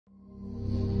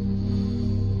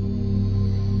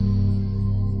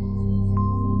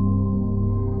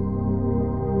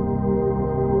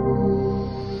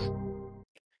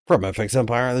From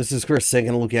FXEmpire, this is Chris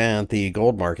taking a look at the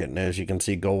gold market. And as you can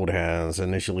see, gold has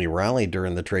initially rallied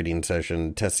during the trading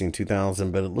session, testing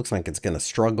 2000, but it looks like it's going to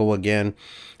struggle again.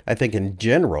 I think in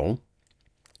general,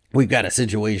 we've got a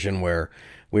situation where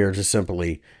we are just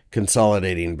simply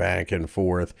consolidating back and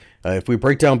forth. If we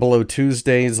break down below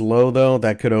Tuesday's low, though,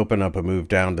 that could open up a move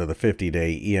down to the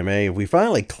 50-day EMA. If we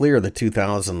finally clear the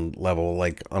 2000 level,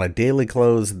 like on a daily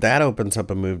close, that opens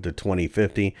up a move to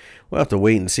 2050. We'll have to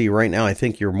wait and see. Right now, I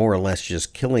think you're more or less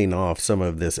just killing off some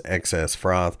of this excess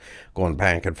froth going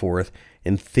back and forth.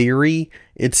 In theory,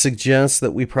 it suggests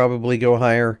that we probably go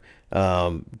higher.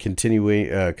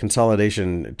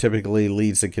 Consolidation typically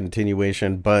leads to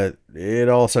continuation, but it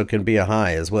also can be a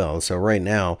high as well. So right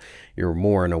now, you're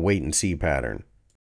more in a wait and see pattern.